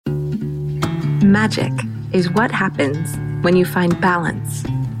Magic is what happens when you find balance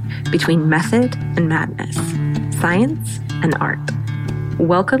between method and madness, science and art.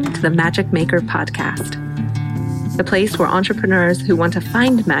 Welcome to the Magic Maker Podcast, the place where entrepreneurs who want to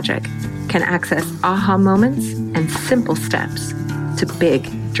find magic can access aha moments and simple steps to big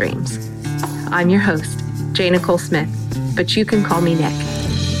dreams. I'm your host, Jay Nicole Smith, but you can call me Nick.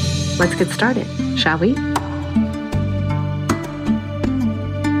 Let's get started, shall we?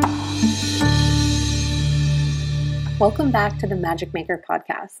 Welcome back to the Magic Maker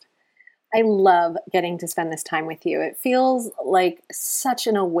Podcast. I love getting to spend this time with you. It feels like such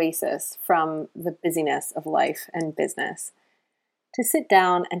an oasis from the busyness of life and business. To sit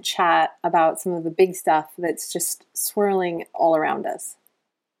down and chat about some of the big stuff that's just swirling all around us.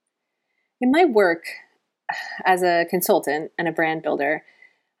 In my work as a consultant and a brand builder,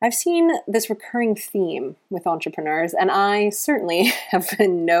 I've seen this recurring theme with entrepreneurs, and I certainly have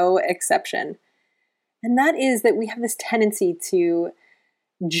been no exception. And that is that we have this tendency to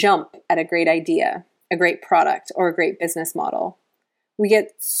jump at a great idea, a great product, or a great business model. We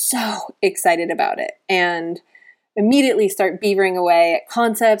get so excited about it and immediately start beavering away at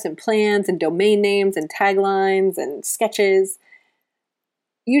concepts and plans and domain names and taglines and sketches,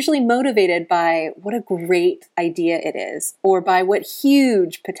 usually motivated by what a great idea it is or by what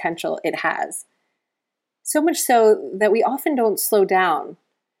huge potential it has. So much so that we often don't slow down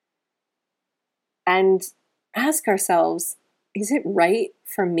and ask ourselves, is it right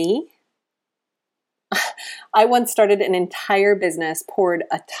for me? I once started an entire business, poured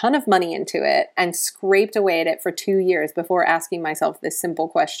a ton of money into it, and scraped away at it for 2 years before asking myself this simple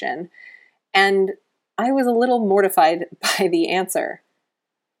question. And I was a little mortified by the answer.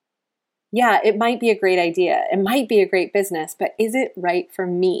 Yeah, it might be a great idea. It might be a great business, but is it right for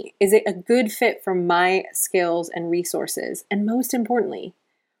me? Is it a good fit for my skills and resources? And most importantly,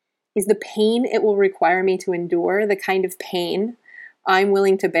 is the pain it will require me to endure the kind of pain I'm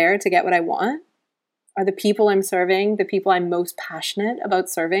willing to bear to get what I want? Are the people I'm serving the people I'm most passionate about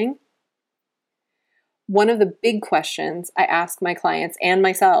serving? One of the big questions I ask my clients and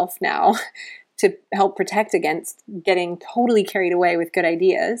myself now to help protect against getting totally carried away with good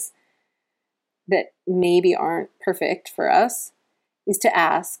ideas that maybe aren't perfect for us is to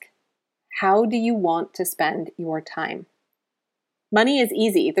ask, how do you want to spend your time? Money is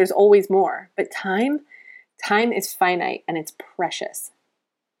easy. There's always more. But time is finite and it's precious.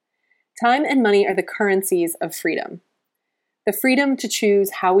 Time and money are the currencies of freedom. The freedom to choose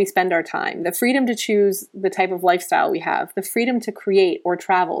how we spend our time, the freedom to choose the type of lifestyle we have, the freedom to create or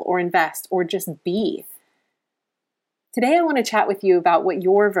travel or invest or just be. Today, I want to chat with you about what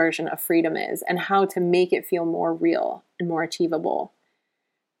your version of freedom is and how to make it feel more real and more achievable.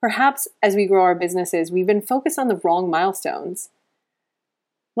 Perhaps as we grow our businesses, we've been focused on the wrong milestones.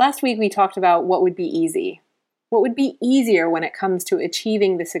 Last week, we talked about what would be easy. What would be easier when it comes to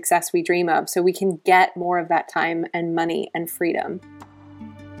achieving the success we dream of so we can get more of that time and money and freedom?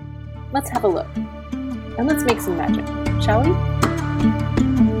 Let's have a look. And let's make some magic, shall we?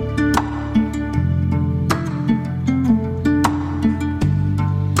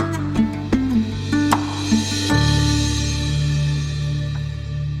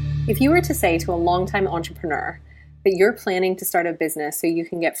 If you were to say to a longtime entrepreneur that you're planning to start a business so you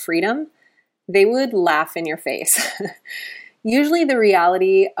can get freedom, they would laugh in your face. Usually the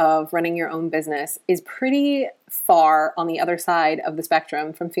reality of running your own business is pretty far on the other side of the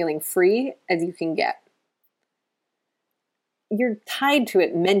spectrum from feeling free as you can get. You're tied to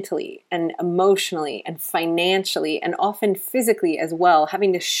it mentally and emotionally and financially and often physically as well,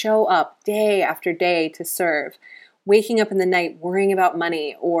 having to show up day after day to serve. Waking up in the night worrying about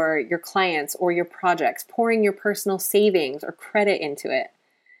money or your clients or your projects, pouring your personal savings or credit into it.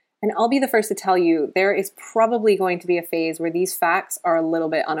 And I'll be the first to tell you, there is probably going to be a phase where these facts are a little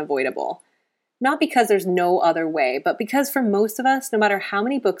bit unavoidable. Not because there's no other way, but because for most of us, no matter how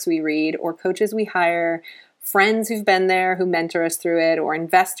many books we read or coaches we hire, friends who've been there who mentor us through it, or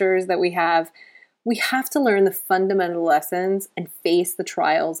investors that we have to learn the fundamental lessons and face the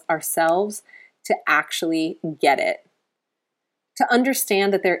trials ourselves to actually get it. To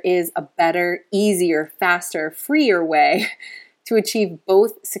understand that there is a better, easier, faster, freer way to achieve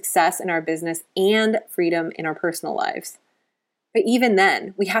both success in our business and freedom in our personal lives. But even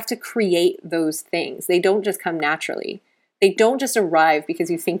then, we have to create those things. They don't just come naturally. They don't just arrive because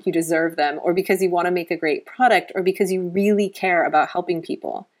you think you deserve them or because you want to make a great product or because you really care about helping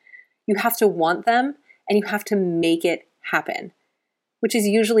people. You have to want them and you have to make it happen, which is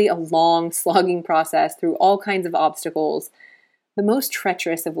usually a long, slogging process through all kinds of obstacles, the most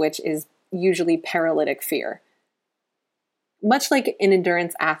treacherous of which is usually paralytic fear. Much like an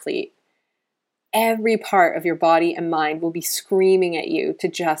endurance athlete, every part of your body and mind will be screaming at you to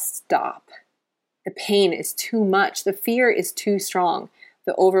just stop. The pain is too much. The fear is too strong.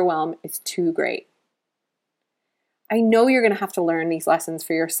 The overwhelm is too great. I know you're going to have to learn these lessons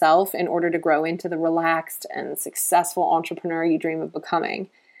for yourself in order to grow into the relaxed and successful entrepreneur you dream of becoming.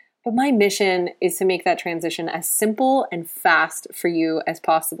 But my mission is to make that transition as simple and fast for you as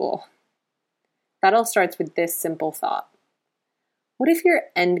possible. That all starts with this simple thought. What if your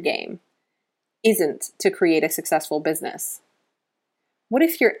end game isn't to create a successful business? What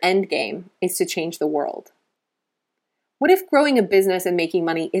if your end game is to change the world? What if growing a business and making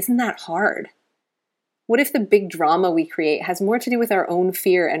money isn't that hard? What if the big drama we create has more to do with our own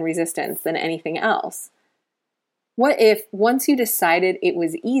fear and resistance than anything else? What if once you decided it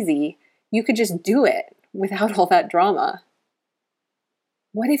was easy, you could just do it without all that drama?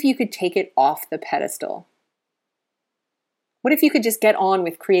 What if you could take it off the pedestal? What if you could just get on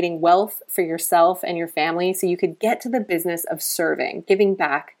with creating wealth for yourself and your family so you could get to the business of serving, giving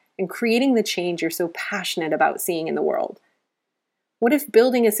back, and creating the change you're so passionate about seeing in the world? What if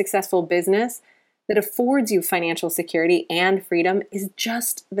building a successful business that affords you financial security and freedom is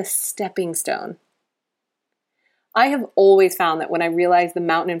just the stepping stone? I have always found that when I realize the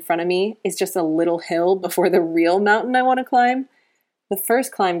mountain in front of me is just a little hill before the real mountain I want to climb, the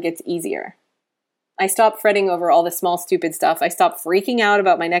first climb gets easier. I stop fretting over all the small, stupid stuff. I stop freaking out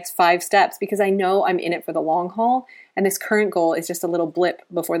about my next 5 steps because I know I'm in it for the long haul, and this current goal is just a little blip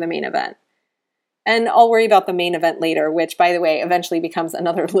before the main event. And I'll worry about the main event later, which, by the way, eventually becomes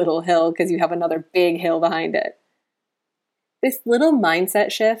another little hill because you have another big hill behind it. This little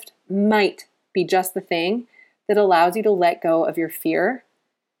mindset shift might be just the thing that allows you to let go of your fear,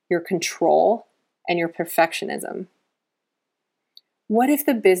 your control, and your perfectionism. What if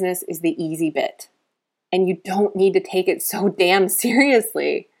the business is the easy bit and you don't need to take it so damn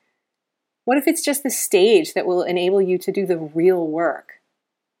seriously? What if it's just the stage that will enable you to do the real work?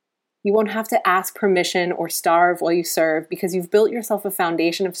 You won't have to ask permission or starve while you serve because you've built yourself a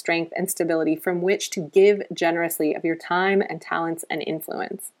foundation of strength and stability from which to give generously of your time and talents and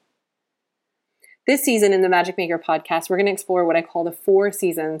influence. This season in the Magic Maker podcast, we're going to explore what I call the 4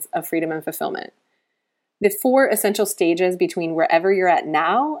 seasons of freedom and fulfillment. The 4 essential stages between wherever you're at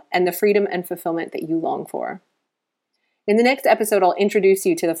now and the freedom and fulfillment that you long for. In the next episode, I'll introduce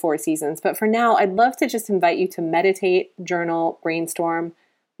you to the 4 seasons, but for now, I'd love to just invite you to meditate, journal, brainstorm,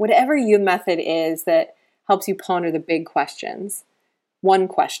 whatever your method is that helps you ponder the big questions. One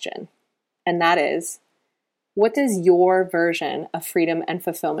question, and that is, what does your version of freedom and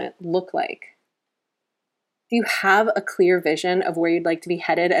fulfillment look like? Do you have a clear vision of where you'd like to be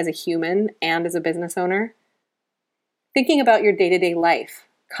headed as a human and as a business owner? Thinking about your day-to-day life,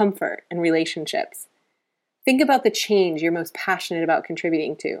 comfort, and relationships. Think about the change you're most passionate about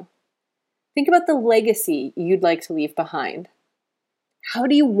contributing to. Think about the legacy you'd like to leave behind. How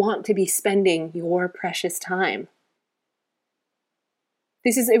do you want to be spending your precious time?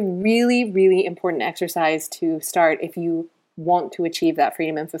 This is a really, really important exercise to start if you want to achieve that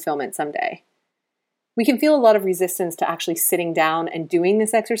freedom and fulfillment someday. We can feel a lot of resistance to actually sitting down and doing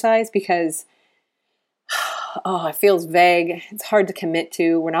this exercise because, it feels vague. It's hard to commit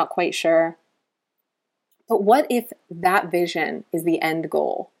to. We're not quite sure. But what if that vision is the end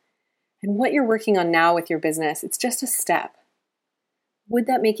goal? And what you're working on now with your business, it's just a step. Would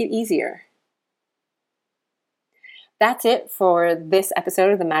that make it easier? That's it for this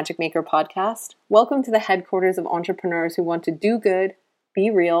episode of the Magic Maker podcast. Welcome to the headquarters of entrepreneurs who want to do good, be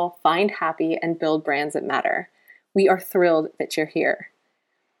real, find happy, and build brands that matter. We are thrilled that you're here.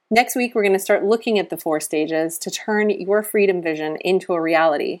 Next week, we're going to start looking at the 4 stages to turn your freedom vision into a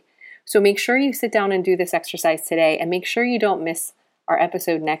reality. So make sure you sit down and do this exercise today, and make sure you don't miss our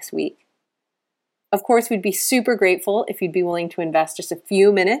episode next week. Of course, we'd be super grateful if you'd be willing to invest just a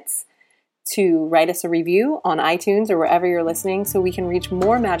few minutes to write us a review on iTunes or wherever you're listening so we can reach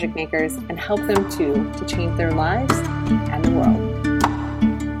more magic makers and help them too to change their lives and the world.